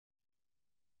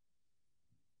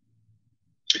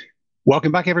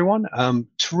Welcome back, everyone.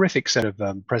 Terrific set of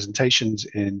presentations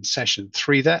in session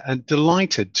 3 there, and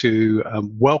delighted to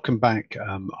welcome back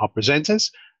our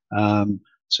presenters.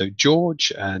 So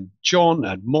George and John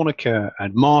and Monica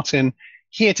and Martin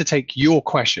here to take your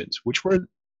questions, which we're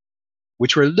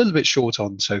a little bit short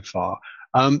on so far.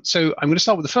 So I'm going to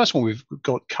start with the first one we've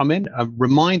got come in. A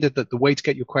reminder that the way to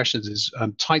get your questions is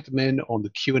type them in on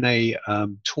the Q&A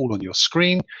tool on your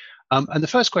screen. And the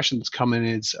first question that's come in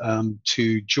is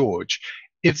to George.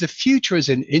 If the future is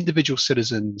in individual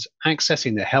citizens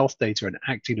accessing their health data and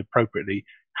acting appropriately,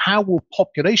 how will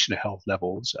population health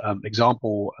levels,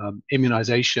 example,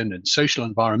 immunization and social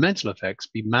environmental effects,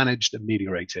 be managed and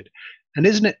ameliorated? And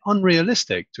isn't it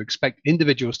unrealistic to expect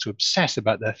individuals to obsess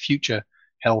about their future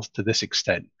health to this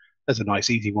extent? That's a nice,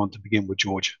 easy one to begin with,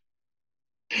 George.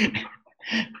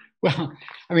 Well,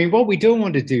 I mean, what we don't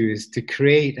want to do is to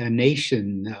create a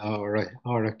nation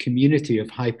or a community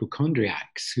of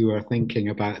hypochondriacs who are thinking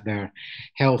about their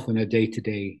health on a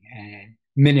day-to-day,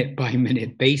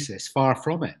 minute-by-minute basis. Far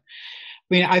from it.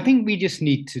 I mean, I think we just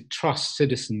need to trust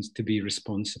citizens to be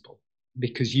responsible,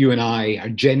 because you and I are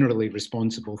generally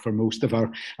responsible for most of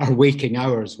our waking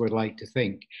hours, we'd like to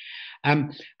think.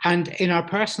 And in our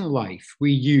personal life,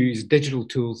 we use digital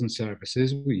tools and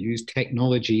services, we use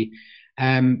technology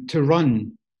to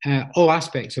run all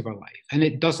aspects of our life. And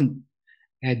it doesn't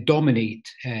dominate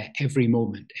every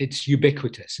moment. It's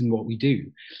ubiquitous in what we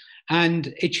do.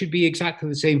 And it should be exactly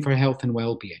the same for health and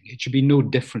well-being. It should be no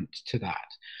different to that.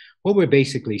 What we're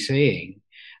basically saying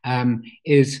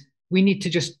is we need to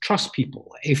just trust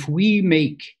people. If we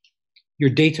make your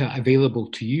data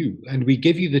available to you and we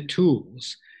give you the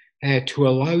tools to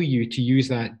allow you to use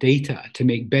that data to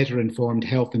make better informed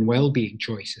health and well-being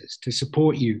choices, to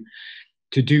support you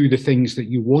to do the things that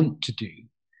you want to do.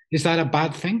 Is that a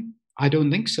bad thing? I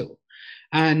don't think so.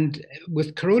 And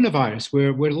with coronavirus,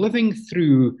 we're living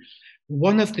through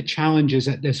one of the challenges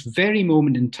at this very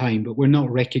moment in time, but we're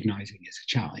not recognizing it's a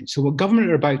challenge. So what government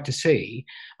are about to say,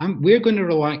 we're going to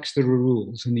relax the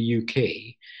rules in the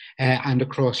UK and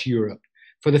across Europe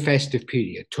for the festive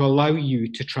period to allow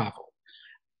you to travel.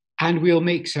 And we'll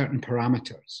make certain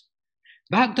parameters.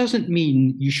 That doesn't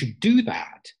mean you should do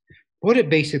that. What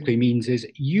it basically means is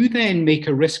you then make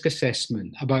a risk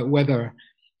assessment about whether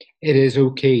it is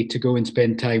okay to go and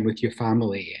spend time with your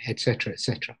family, etc.,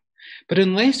 etc. But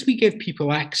unless we give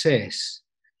people access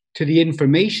to the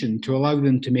information to allow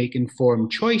them to make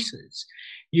informed choices,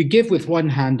 you give with one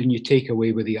hand and you take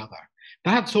away with the other.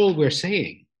 That's all we're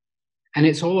saying. And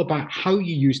it's all about how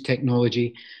you use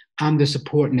technology and the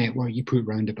support network you put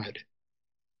round about it.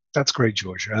 That's great,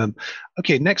 George.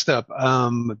 Okay, next up,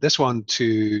 this one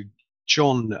to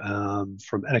John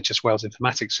from NHS Wales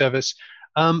Informatics Service.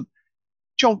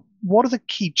 John, what are the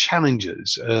key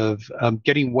challenges of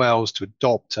getting Wales to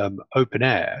adopt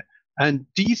openEHR? And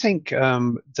do you think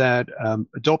that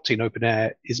adopting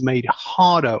openEHR is made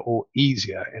harder or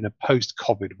easier in a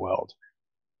post-COVID world?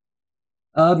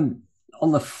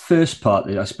 On the first part,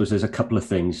 I suppose there's a couple of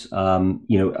things.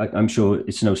 I'm sure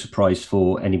it's no surprise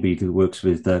for anybody who works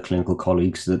with clinical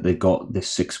colleagues that they've got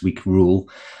this 6-week rule,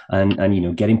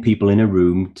 and getting people in a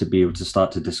room to be able to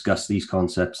start to discuss these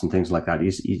concepts and things like that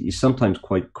is sometimes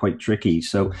quite tricky.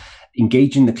 So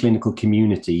engaging the clinical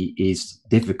community is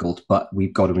difficult, but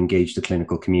we've got to engage the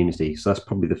clinical community. So that's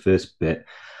probably the first bit.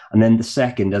 And then the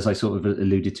second, as I sort of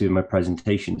alluded to in my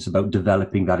presentation, it's about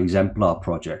developing that exemplar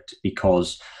project,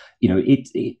 because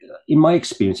in my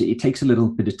experience, it takes a little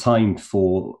bit of time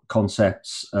for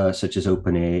concepts such as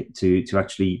openEHR to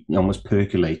actually almost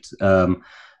percolate.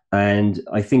 And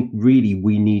I think really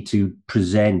we need to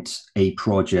present a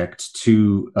project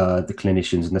to the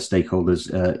clinicians and the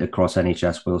stakeholders across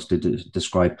NHS Wales to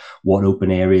describe what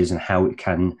openEHR is and how it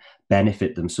can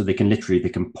benefit them, so they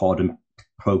can pod and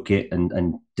poke it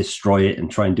and destroy it and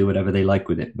try and do whatever they like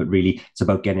with it. But really, it's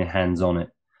about getting hands on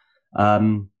it.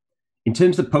 In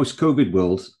terms of the post-COVID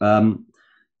world, one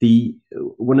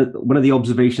of the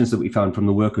observations that we found from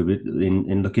the work of it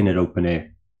in looking at openEHR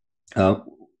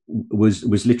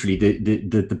was literally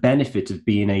the benefit of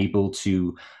being able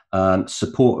to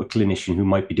support a clinician who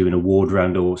might be doing a ward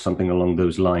round or something along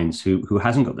those lines, who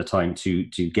hasn't got the time to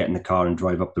get in the car and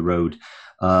drive up the road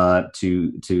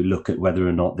to look at whether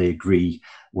or not they agree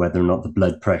whether or not the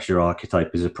blood pressure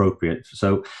archetype is appropriate.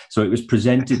 So it was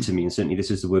presented to me, and certainly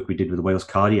this is the work we did with the Wales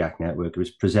Cardiac Network. It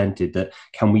was presented that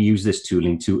can we use this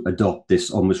tooling to adopt this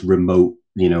almost remote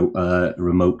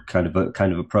kind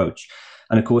of approach.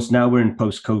 And of course, now we're in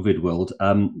post-COVID world.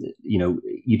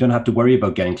 You don't have to worry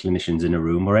about getting clinicians in a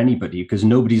room or anybody, because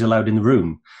nobody's allowed in the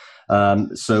room.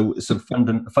 So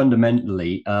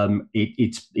fundamentally,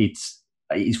 it's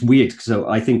it's weird. So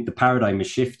I think the paradigm has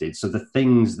shifted. So the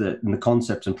things that and the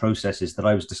concepts and processes that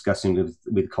I was discussing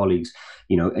with colleagues,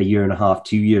 a year and a half,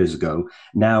 2 years ago,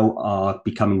 now are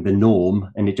becoming the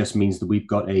norm. And it just means that we've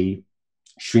got a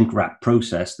shrink wrap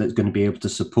process that's going to be able to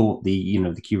support the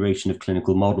curation of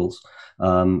clinical models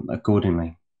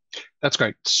accordingly. That's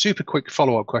great. Super quick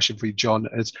follow-up question for you, John,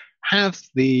 is have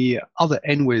the other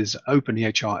NWIS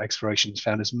openEHR explorations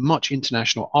found as much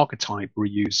international archetype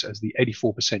reuse as the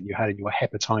 84% you had in your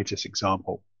hepatitis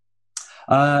example?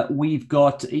 We've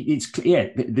got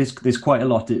there's quite a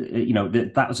lot.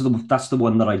 That's the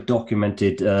one that I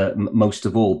documented most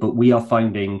of all. But we are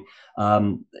finding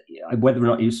whether or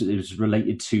not it was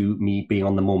related to me being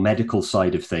on the more medical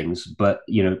side of things, but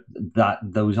that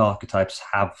those archetypes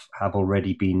have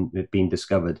already been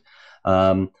discovered.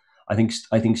 I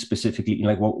think specifically,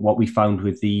 like what we found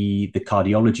with the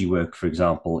cardiology work, for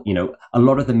example, a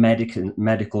lot of the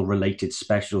medical related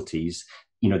specialties.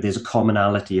 There's a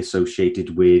commonality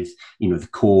associated with, the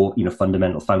core,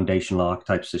 fundamental foundational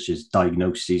archetypes such as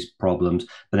diagnoses, problems.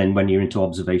 But then when you're into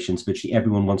observations, virtually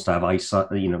everyone wants to have eyesight,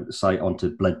 sight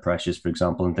onto blood pressures, for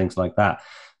example, and things like that.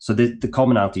 So the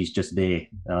commonality is just there,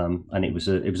 and it was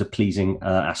a pleasing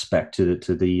aspect to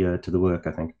the work,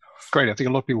 I think. Great. I think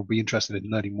a lot of people will be interested in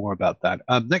learning more about that.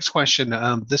 Next question,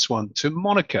 this one to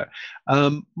Monica.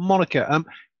 Monica,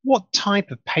 what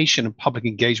type of patient and public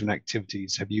engagement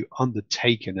activities have you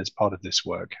undertaken as part of this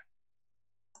work?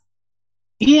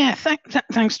 Yeah,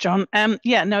 thanks, John.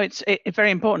 It's very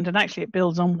important, and actually it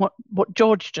builds on what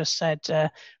George just said,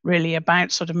 really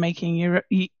about sort of making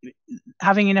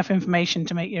having enough information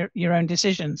to make your own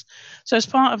decisions. So as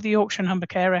part of the Yorkshire and Humber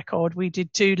Care Record, we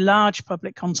did 2 large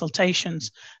public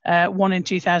consultations, one in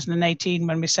 2018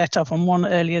 when we set up, and one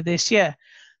earlier this year.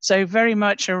 So very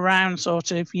much around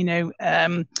sort of,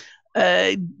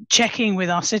 checking with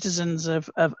our citizens of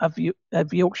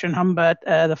Yorkshire and Humber,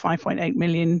 the 5.8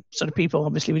 million sort of people.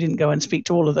 Obviously, we didn't go and speak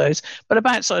to all of those, but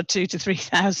about sort of 2,000 to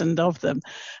 3,000 of them,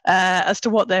 as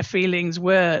to what their feelings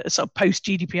were, sort of post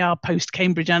GDPR, post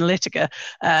Cambridge Analytica,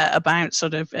 about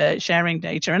sort of sharing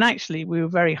data. And actually, we were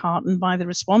very heartened by the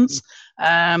response.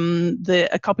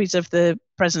 The copies of the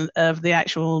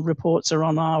actual reports are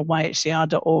on our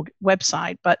yhcr.org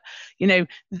website, but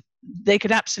they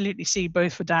could absolutely see,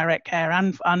 both for direct care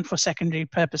and for secondary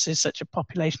purposes such as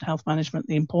population health management,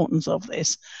 the importance of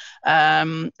this.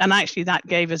 And actually that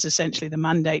gave us essentially the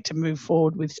mandate to move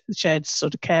forward with shared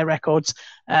sort of care records,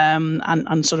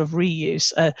 and sort of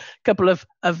reuse. A couple of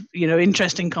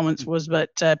interesting comments was,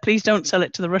 but please don't sell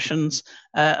it to the Russians,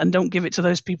 and don't give it to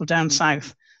those people down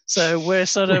south. So we're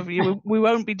sort of, we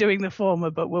won't be doing the former,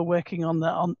 but we're working on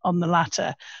the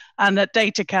latter. And at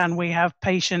DataCan, we have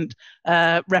patient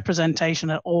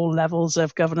representation at all levels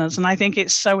of governance. And I think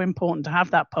it's so important to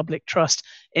have that public trust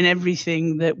in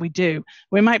everything that we do.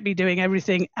 We might be doing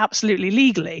everything absolutely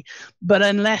legally, but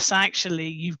unless actually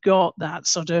you've got that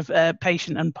sort of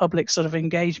patient and public sort of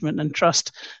engagement and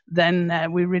trust,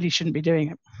 then we really shouldn't be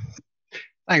doing it.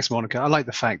 Thanks, Monica. I like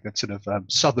the fact that sort of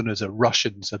Southerners and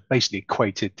Russians are basically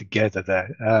equated together there.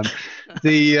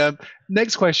 The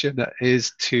next question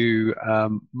is to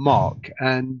Mark.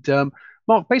 And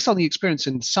Mark, based on the experience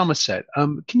in Somerset,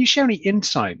 can you share any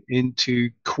insight into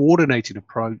coordinated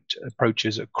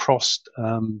approaches across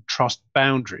trust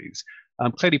boundaries?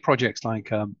 Clearly, projects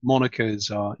like Monica's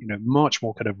are much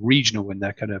more kind of regional in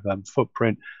their kind of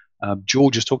footprint.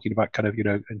 George is talking about kind of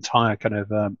entire kind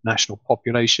of national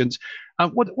populations.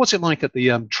 What's it like at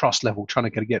the trust level, trying to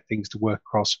kind of get things to work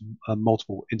across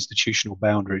multiple institutional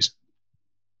boundaries?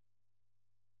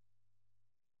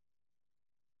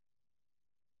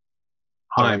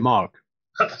 Hi, Mark.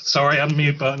 Sorry,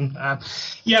 unmute button.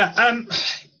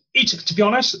 To be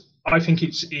honest, I think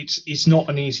it's not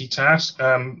an easy task.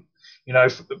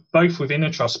 Both within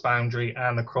a trust boundary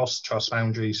and across trust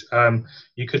boundaries.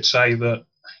 You could say that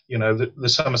the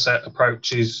Somerset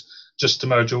approach is just to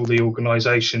merge all the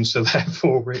organisations, so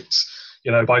therefore it's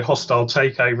by hostile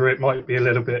takeover it might be a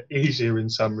little bit easier in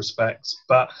some respects,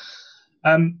 but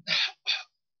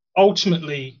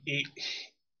ultimately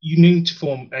you need to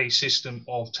form a system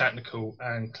of technical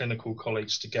and clinical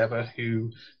colleagues together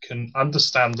who can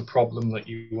understand the problem that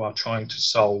you are trying to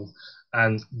solve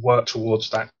and work towards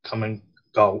that common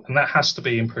goal, and that has to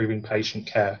be improving patient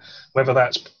care, whether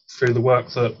that's through the work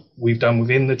that we've done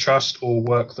within the trust or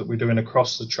work that we're doing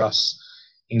across the trust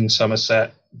in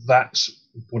Somerset. That's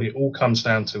what it all comes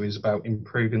down to, is about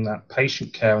improving that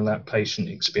patient care and that patient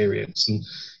experience, and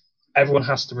everyone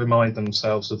has to remind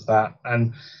themselves of that.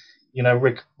 And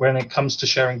Rick, when it comes to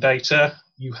sharing data,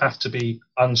 you have to be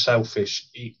unselfish.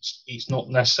 It's not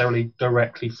necessarily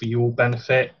directly for your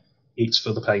benefit, it's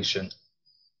for the patient.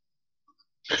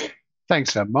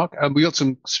 Thanks, Mark. We got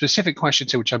some specific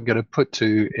questions here, which I'm going to put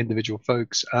to individual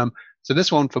folks. So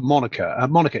this one for Monica.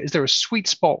 Monica, is there a sweet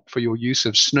spot for your use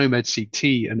of SNOMED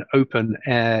CT and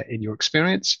openEHR in your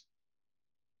experience?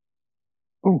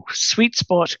 Oh, sweet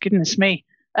spot, goodness me.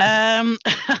 I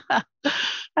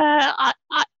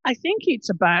think it's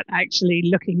about actually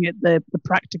looking at the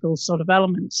practical sort of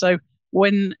elements. So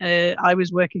when I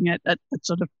was working at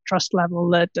sort of trust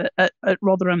level at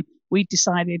Rotherham, we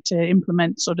decided to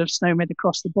implement sort of SNOMED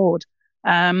across the board.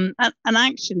 And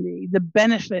actually the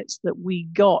benefits that we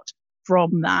got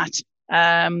from that,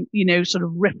 sort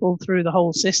of rippled through the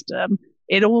whole system.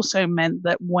 It also meant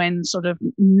that when sort of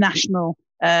national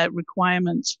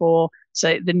requirements for,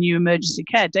 say, the new emergency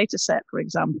care data set, for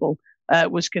example,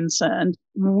 was concerned,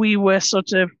 we were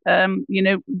sort of,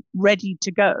 ready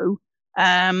to go.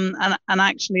 And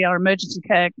actually our emergency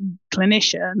care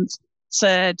clinicians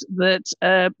said that,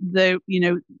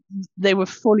 they were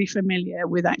fully familiar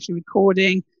with actually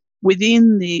recording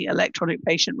within the electronic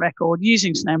patient record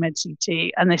using SNOMED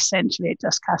CT, and essentially it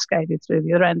just cascaded through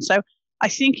the other end. So I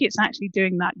think it's actually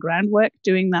doing that groundwork,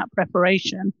 doing that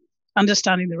preparation,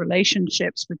 understanding the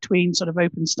relationships between sort of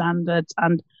open standards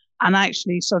and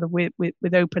actually sort of with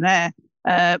openEHR,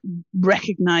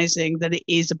 recognizing that it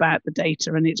is about the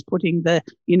data and it's putting the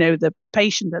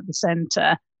patient at the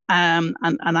center, and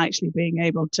actually being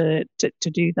able to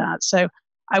do that. So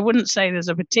I wouldn't say there's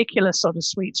a particular sort of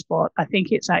sweet spot. I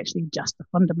think it's actually just the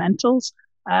fundamentals,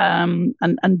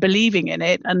 and believing in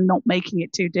it and not making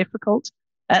it too difficult,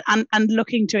 and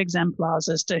looking to exemplars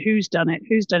as to who's done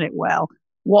it well,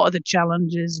 what are the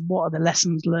challenges, what are the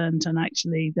lessons learned, and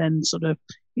actually then sort of,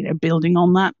 building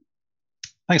on that.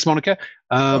 Thanks, Monica.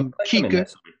 Keep good.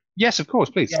 Yes, of course,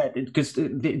 please. Yeah, because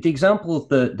the example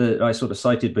that I sort of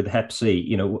cited with Hep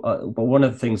C, but one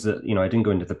of the things that, I didn't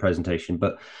go into the presentation,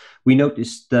 but we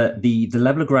noticed that the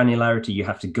level of granularity you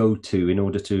have to go to in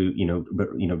order to,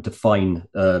 define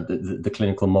the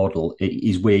clinical model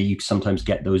is where you sometimes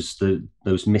get those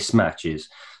mismatches.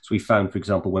 So we found, for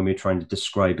example, when we were trying to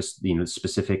describe a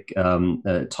specific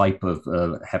type of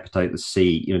hepatitis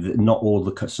C, not all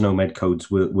the SNOMED codes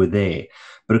were there.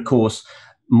 But of course,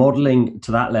 modeling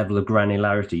to that level of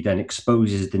granularity then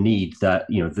exposes the need that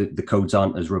the codes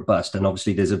aren't as robust, and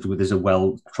obviously there's a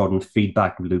well-trodden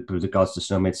feedback loop with regards to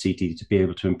SNOMED CT to be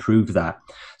able to improve that.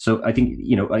 So I think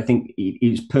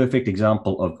it's a perfect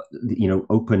example of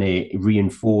openEHR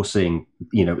reinforcing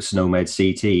SNOMED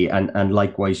CT, and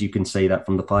likewise you can say that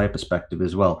from the FHIR perspective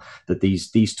as well, that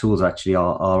these tools actually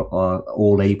are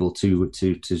all able to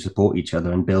support each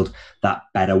other and build that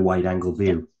better wide-angle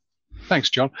view.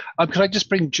 Thanks, John. Could I just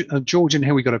bring George in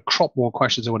here? We've got a crop more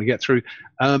questions I want to get through.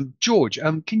 George,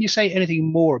 can you say anything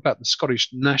more about the Scottish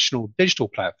National Digital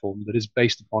Platform that is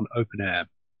based upon openEHR?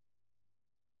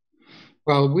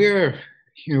 Well,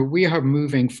 we are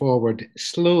moving forward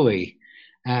slowly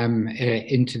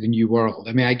into the new world.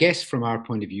 I mean, I guess from our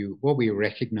point of view, what we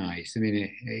recognize,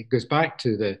 it goes back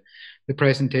to the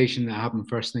presentation that happened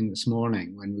first thing this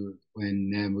morning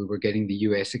when we were getting the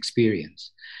US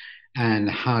experience, and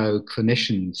how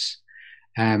clinicians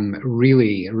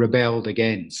really rebelled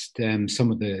against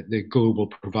some of the global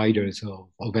providers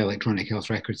of electronic health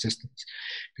record systems.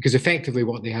 Because effectively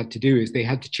what they had to do is they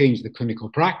had to change the clinical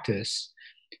practice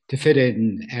to fit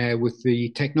in with the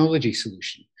technology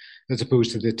solution, as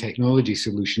opposed to the technology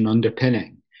solution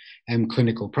underpinning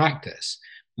clinical practice.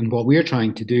 And what we're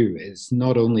trying to do is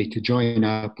not only to join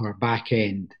up our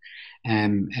back-end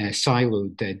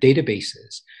siloed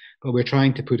databases, but we're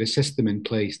trying to put a system in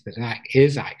place that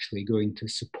is actually going to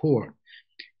support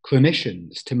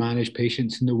clinicians to manage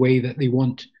patients in the way that they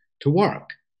want to work,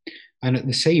 and at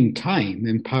the same time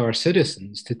empower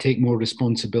citizens to take more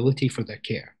responsibility for their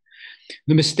care.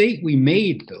 The mistake we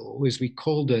made, though, is we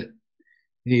called it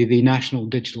the National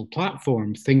Digital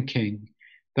Platform, thinking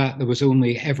that there was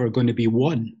only ever going to be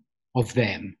one of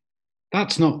them.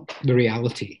 That's not the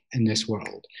reality in this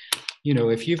world.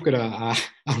 If you've got a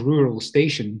rural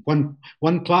station,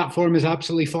 one platform is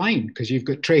absolutely fine because you've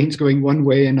got trains going one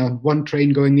way and one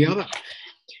train going the other.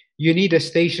 You need a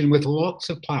station with lots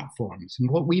of platforms. And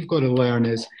what we've got to learn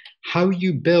is how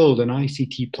you build an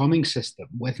ICT plumbing system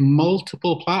with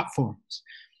multiple platforms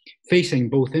facing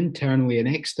both internally and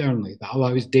externally that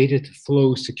allows data to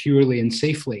flow securely and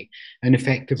safely and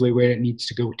effectively where it needs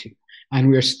to go to. And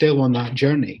we're still on that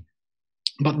journey.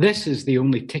 But this is the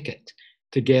only ticket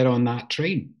to get on that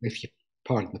train, if you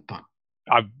pardon the pun.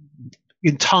 I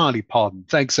entirely pardon.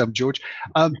 Thanks, George.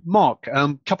 Mark,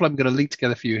 a couple I'm going to link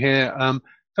together for you here.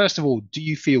 First of all, do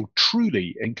you feel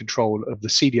truly in control of the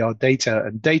CDR data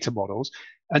and data models?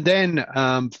 And then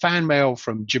fan mail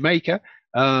from Jamaica.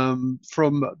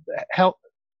 from health,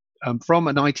 from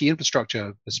an IT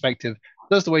infrastructure perspective,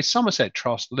 does the way Somerset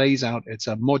Trust lays out its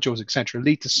modules, etc.,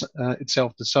 lead to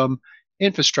itself to some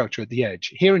infrastructure at the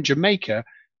edge? Here in Jamaica,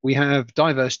 we have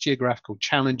diverse geographical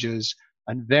challenges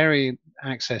and varying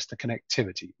access to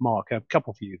connectivity. Mark, a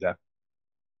couple for you there.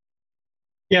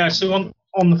 Yeah, so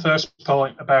on the first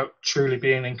point about truly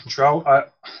being in control,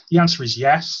 the answer is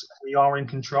yes, we are in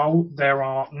control. There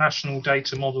are national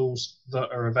data models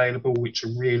that are available which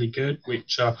are really good,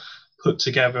 which are put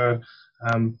together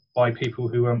by people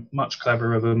who are much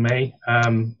cleverer than me.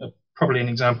 Probably an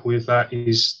example with that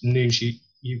is News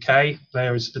UK.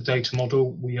 There is a data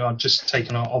model. We are just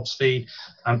taking our ops feed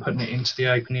and putting it into the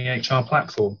openEHR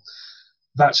platform.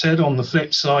 That said, on the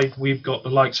flip side, we've got the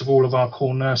likes of all of our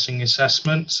core nursing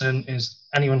assessments, and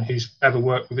anyone who's ever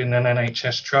worked within an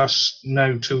NHS trust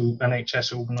know two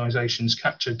NHS organisations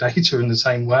capture data in the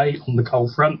same way on the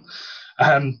cold front.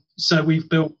 So we've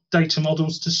built data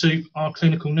models to suit our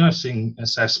clinical nursing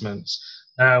assessments.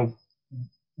 Now,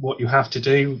 what you have to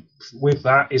do with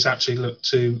that is actually look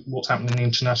to what's happening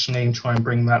internationally and try and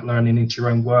bring that learning into your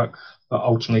own work. But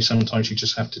ultimately, sometimes you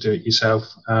just have to do it yourself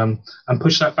and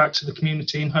push that back to the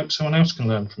community and hope someone else can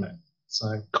learn from it.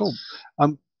 So cool.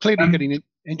 Clearly getting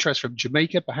interest from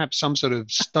Jamaica, perhaps some sort of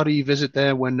study visit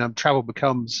there when travel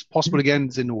becomes possible again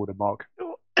is in order, Mark.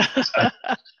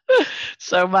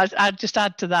 So I'd just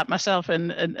add to that, myself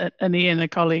and Ian, the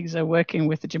colleagues, are working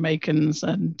with the Jamaicans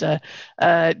and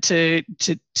to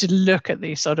look at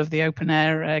the sort of the open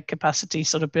air capacity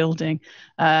sort of building,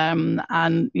 and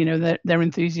their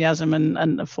enthusiasm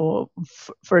and for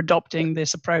adopting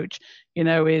this approach,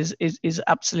 is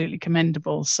absolutely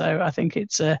commendable. So I think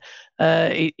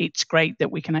it's great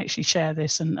that we can actually share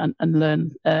this and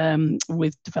learn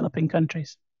with developing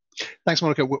countries. Thanks,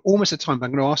 Monica. We're almost at time, but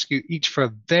I'm going to ask you each for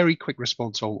a very quick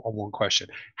response on one question.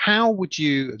 How would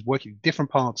you, working in different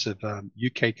parts of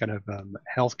UK kind of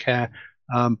healthcare,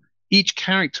 each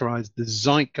characterize the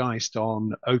zeitgeist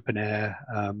on open air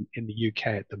in the UK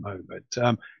at the moment?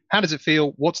 How does it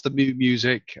feel? What's the new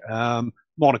music?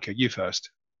 Monica, you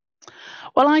first.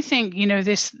 Well, I think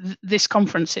this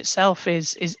conference itself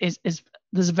is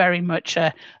there's very much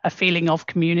a feeling of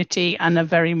community and a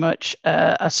very much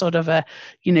a sort of a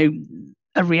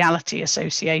reality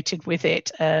associated with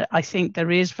it. I think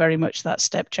there is very much that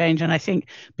step change, and I think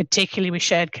particularly with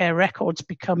shared care records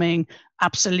becoming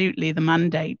absolutely the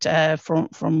mandate from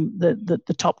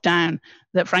the top down,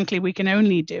 that frankly we can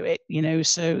only do it,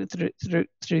 so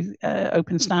through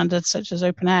open standards such as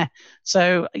openEHR.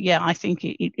 So yeah, I think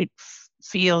it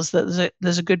feels that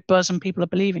there's a good buzz and people are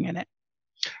believing in it.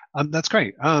 That's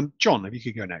great. John, if you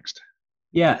could go next.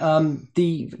 Yeah, from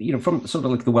sort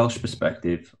of like the Welsh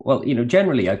perspective, well,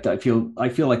 generally I feel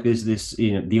like there's this,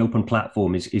 the open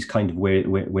platform is kind of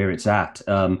where it's at.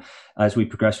 As we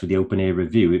progressed with the openEHR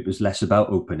review, it was less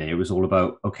about openEHR. It was all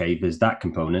about, okay, there's that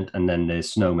component, and then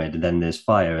there's SNOMED, and then there's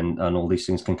FHIR, and all these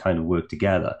things can kind of work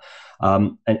together.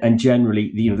 And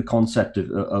generally, the concept of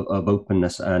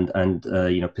openness and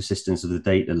persistence of the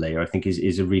data layer, I think,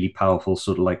 is a really powerful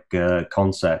sort of like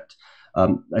concept.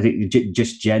 I think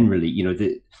just generally,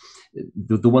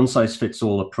 the one size fits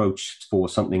all approach for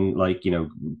something like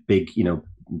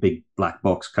big black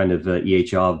box kind of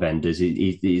EHR vendors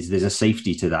is there's a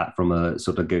safety to that from a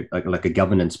sort of like a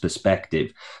governance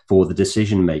perspective for the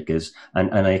decision makers,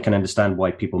 and I can understand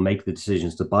why people make the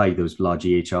decisions to buy those large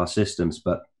EHR systems,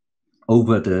 but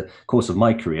over the course of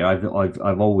my career,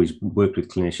 I've always worked with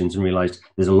clinicians and realized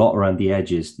there's a lot around the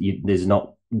edges. There's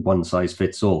not one size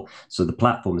fits all. So the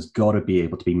platform has got to be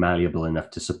able to be malleable enough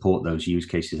to support those use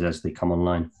cases as they come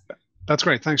online. That's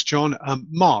great. Thanks, John.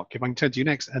 Mark, if I can turn to you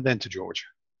next, and then to George.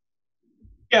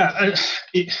 Yeah,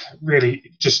 it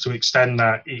really, just to extend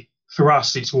that, for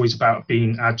us, it's always about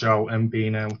being agile and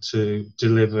being able to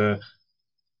deliver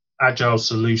agile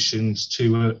solutions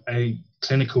to a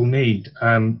clinical need.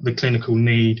 The clinical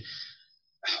need,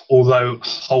 although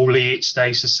wholly it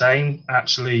stays the same,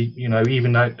 actually,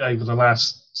 even over the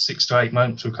last 6 to 8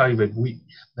 months of COVID,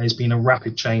 there's been a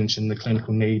rapid change in the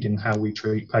clinical need in how we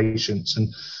treat patients.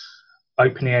 And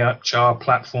openEHR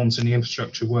platforms and the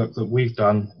infrastructure work that we've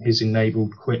done has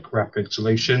enabled quick, rapid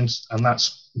solutions. And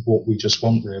that's what we just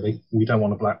want, really. We don't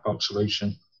want a black box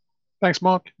solution. Thanks,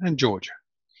 Mark. And George.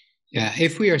 Yeah,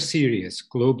 if we are serious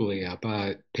globally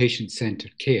about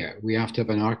patient-centered care, we have to have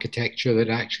an architecture that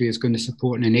actually is going to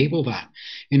support and enable that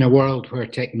in a world where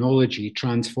technology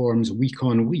transforms week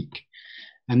on week.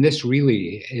 And this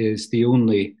really is the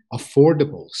only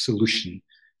affordable solution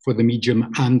for the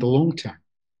medium and the long term.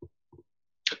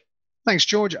 Thanks,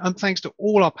 George, and thanks to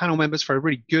all our panel members for a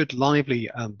really good, lively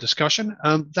discussion.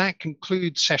 That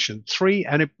concludes session 3,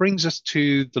 and it brings us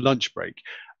to the lunch break.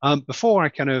 Before I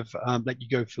kind of let you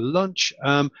go for lunch,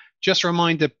 just a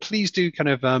reminder, please do kind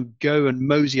of go and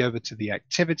mosey over to the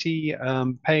activity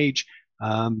page.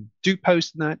 Do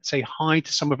post in that, say hi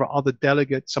to some of our other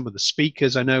delegates, some of the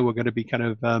speakers. I know we're going to be kind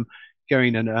of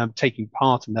going and taking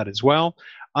part in that as well.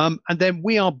 And then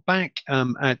we are back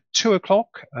at 2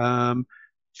 o'clock.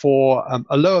 For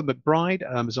Aloha McBride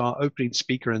as our opening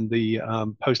speaker in the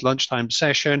post-lunchtime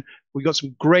session. We got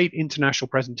some great international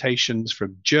presentations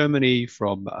from Germany,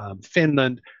 from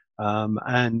Finland,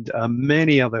 and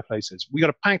many other places. We got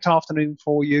a packed afternoon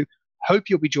for you. Hope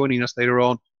you'll be joining us later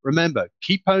on. Remember,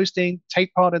 keep posting,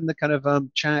 take part in the kind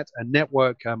of chat and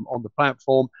network on the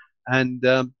platform, and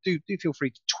do feel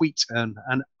free to tweet and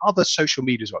other social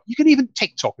media as well. You can even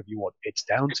TikTok if you want. It's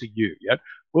down to you. Yeah.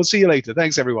 We'll see you later.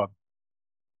 Thanks, everyone.